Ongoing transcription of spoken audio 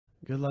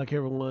Good luck,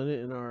 everyone.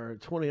 In our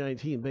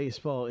 2019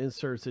 Baseball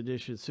Inserts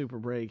Edition Super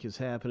Break is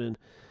happening,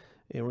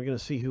 and we're going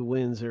to see who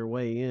wins their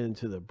way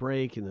into the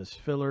break in this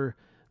filler.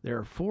 There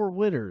are 4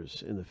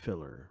 winners in the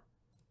filler.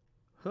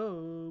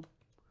 Hope.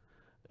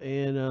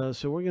 And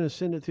so we're going to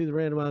send it through the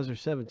randomizer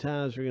 7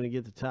 times. We're going to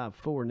get the top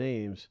 4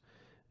 names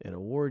and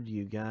award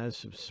you guys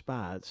some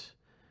spots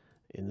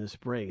in this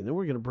break. And then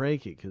we're going to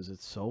break it because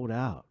it's sold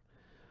out.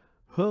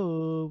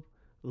 Hope.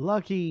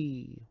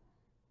 Lucky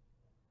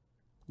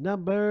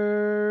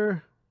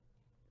number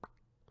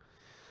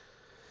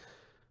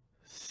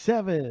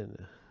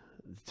 7.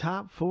 The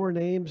top 4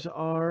 names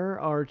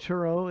are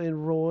Arturo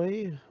and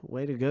Roy.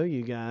 Way to go,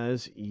 you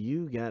guys.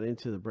 You got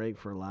into the break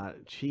for a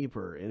lot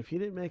cheaper. And if you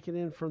didn't make it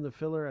in from the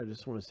filler, I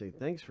just want to say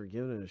thanks for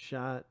giving it a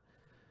shot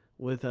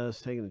with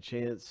us, taking a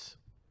chance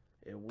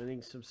and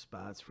winning some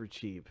spots for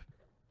cheap.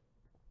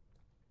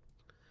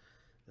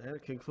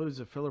 That concludes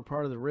the filler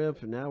part of the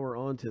rip, and now we're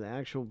on to the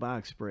actual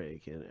box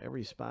break. And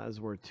every spot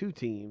is worth 2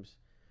 teams.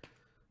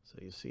 So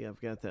you see I've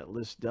got that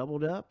list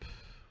doubled up.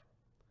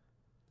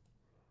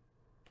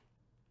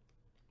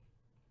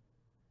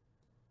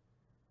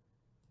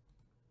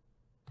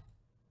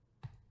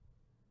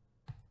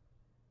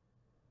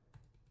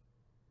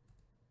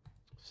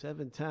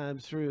 Seven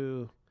times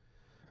through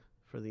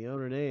for the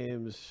owner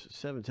names,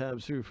 7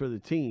 times through for the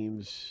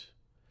teams.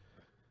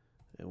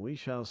 And we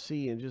shall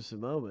see in just a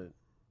moment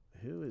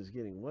who is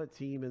getting what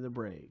team in the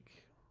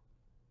break.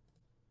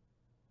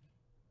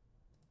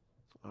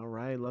 All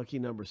right, lucky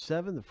number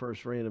 7. The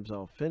first random's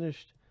all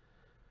finished.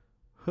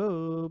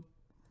 Hope.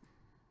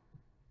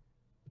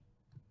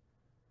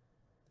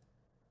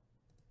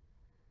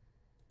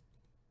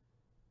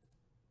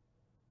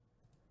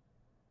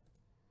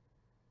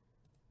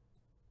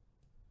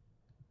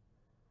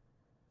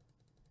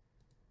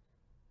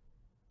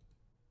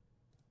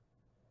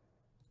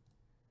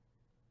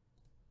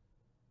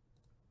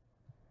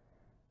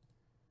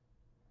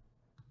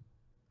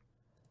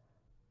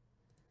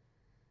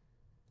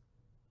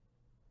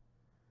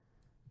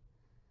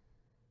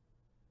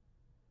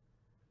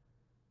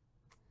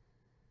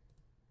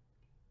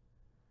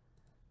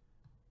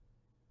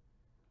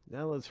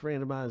 Now let's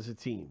randomize the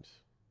teams.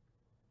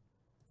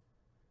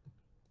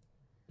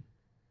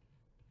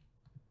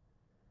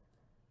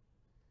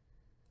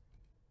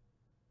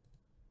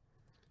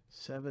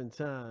 Seven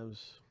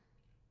times.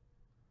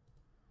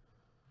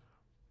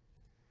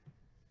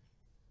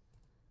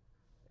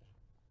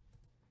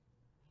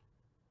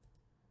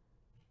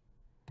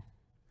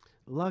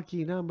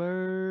 Lucky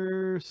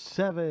number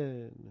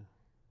 7.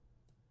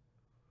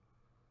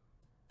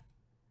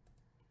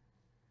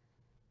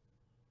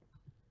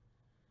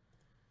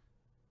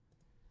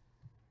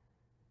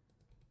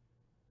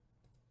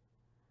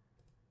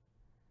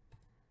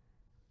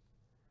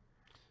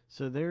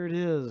 So there it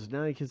is.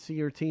 Now you can see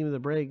your team in the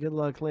break. Good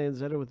luck,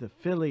 Lanzetta, with the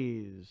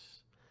Phillies.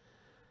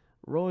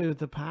 Roy with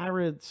the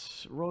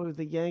Pirates. Roy with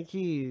the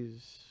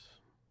Yankees.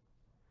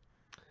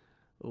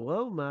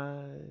 Whoa,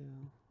 my.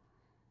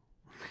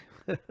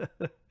 I'm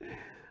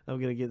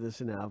going to get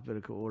this in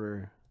alphabetical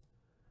order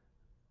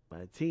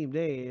by team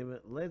name.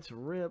 Let's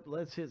rip.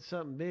 Let's hit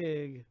something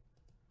big.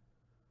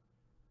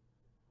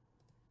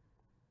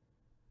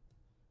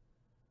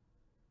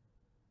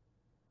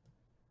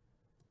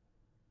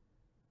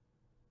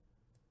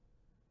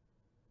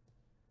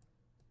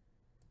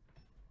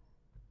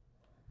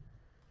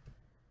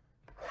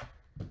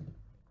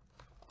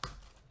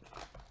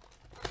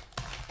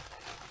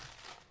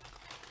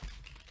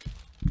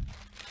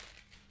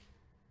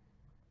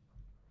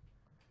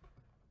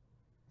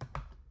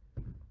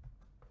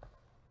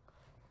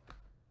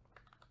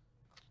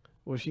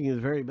 Wishing you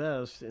the very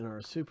best in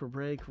our Super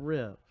Break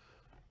rip.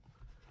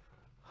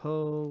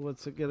 Oh,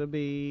 what's it going to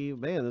be?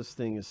 Man, this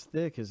thing is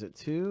thick. Is it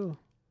 2?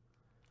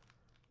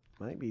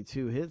 Might be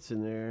 2 hits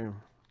in there.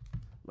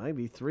 Might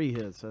be 3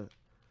 hits.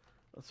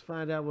 Let's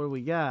find out what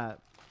we got.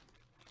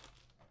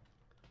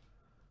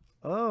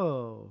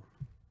 Oh.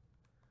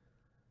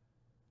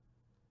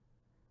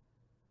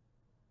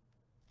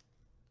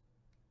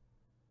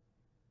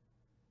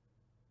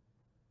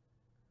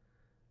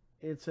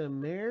 It's a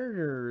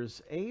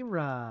Mariners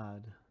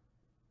A-Rod.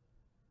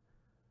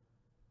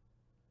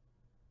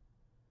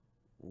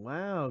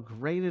 Wow,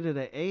 graded at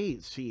an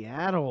 8.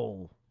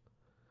 Seattle.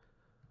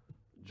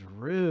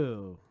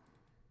 Drew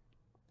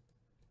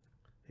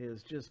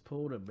has just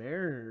pulled a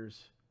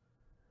Mariners.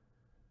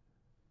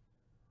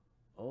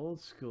 Old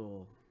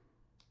school.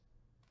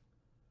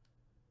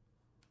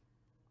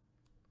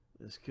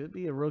 This could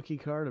be a rookie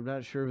card. I'm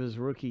not sure of his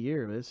rookie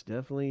year, but it's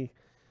definitely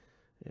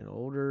an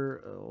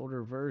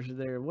older version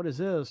there. What is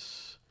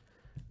this?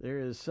 There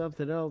is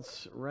something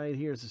else right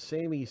here. It's a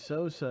Sammy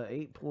Sosa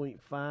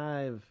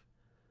 8.5.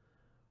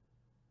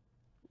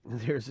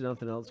 There's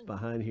nothing else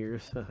behind here,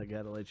 so I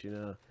got to let you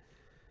know.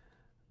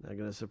 Not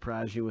going to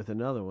surprise you with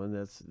another one.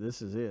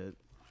 This is it.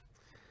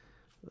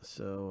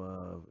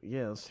 So,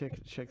 yeah, let's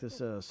check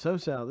this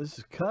Sosa out. This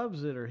is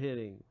Cubs that are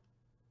hitting.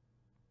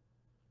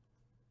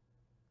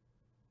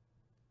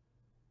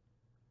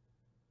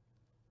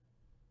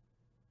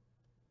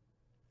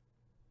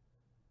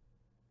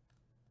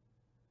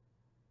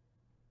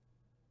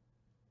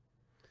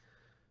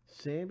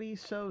 Sammy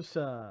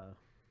Sosa.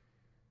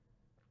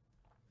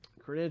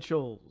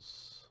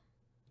 Credentials.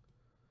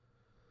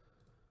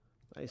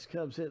 Nice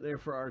Cubs hit there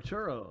for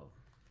Arturo.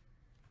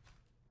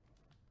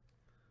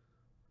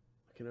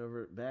 Looking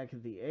over back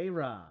at the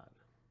A-Rod.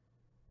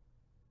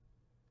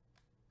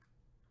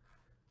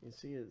 You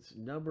see it's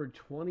number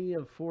 20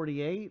 of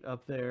 48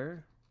 up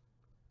there.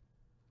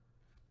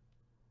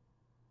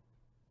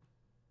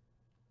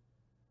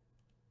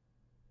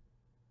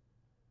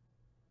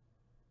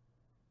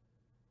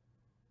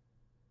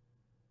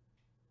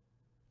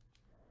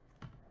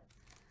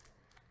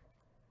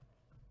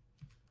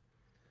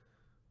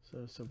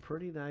 So some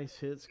pretty nice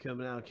hits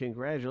coming out.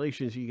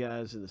 Congratulations, you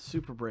guys, in the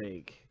Super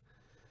Break.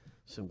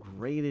 Some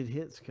graded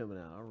hits coming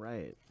out. All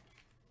right.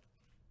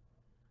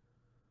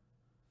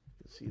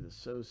 You can see the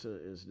Sosa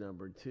is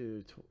number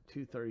 2,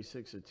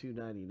 236 of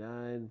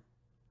 299.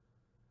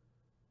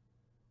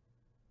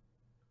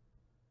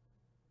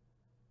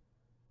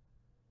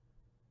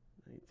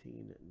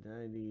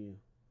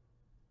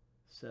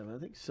 $19.97. I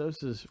think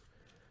Sosa's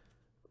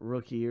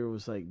rookie year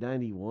was like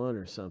 91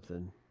 or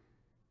something.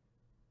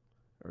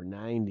 Or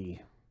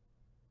 90.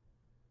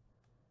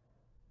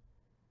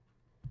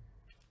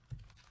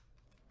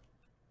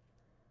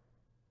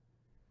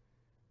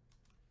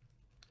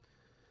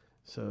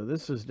 So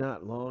this is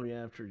not long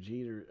after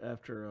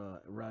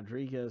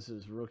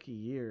Rodriguez's rookie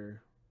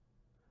year.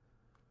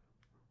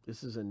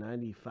 This is a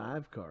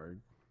 95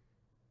 card.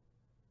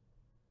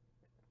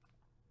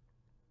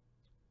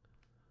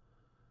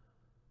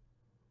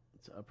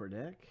 It's Upper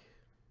Deck.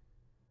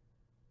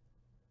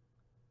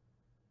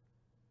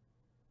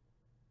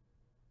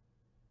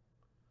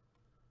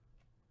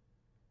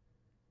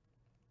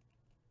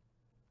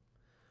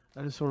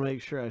 I just want to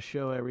make sure I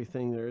show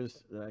everything there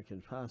is that I can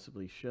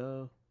possibly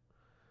show.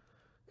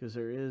 Because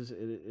it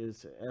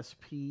is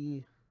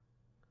SP.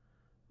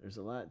 There's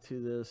a lot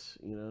to this,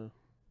 you know.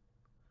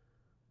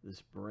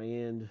 This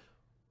brand.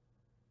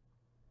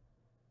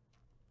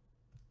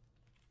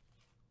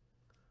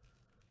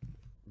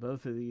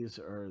 Both of these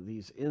are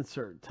these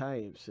insert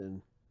types,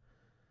 and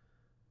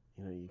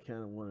you know, you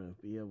kind of want to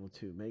be able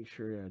to make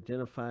sure you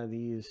identify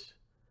these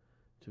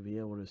to be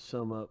able to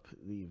sum up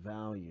the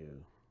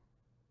value.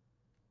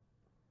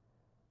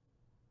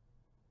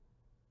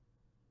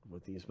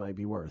 What these might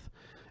be worth.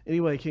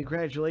 Anyway,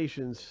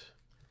 congratulations.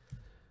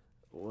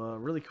 Well,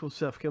 really cool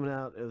stuff coming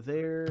out of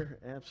there.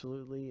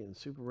 Absolutely. In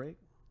Super Break.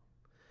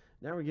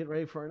 Now we're getting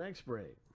ready for our next break.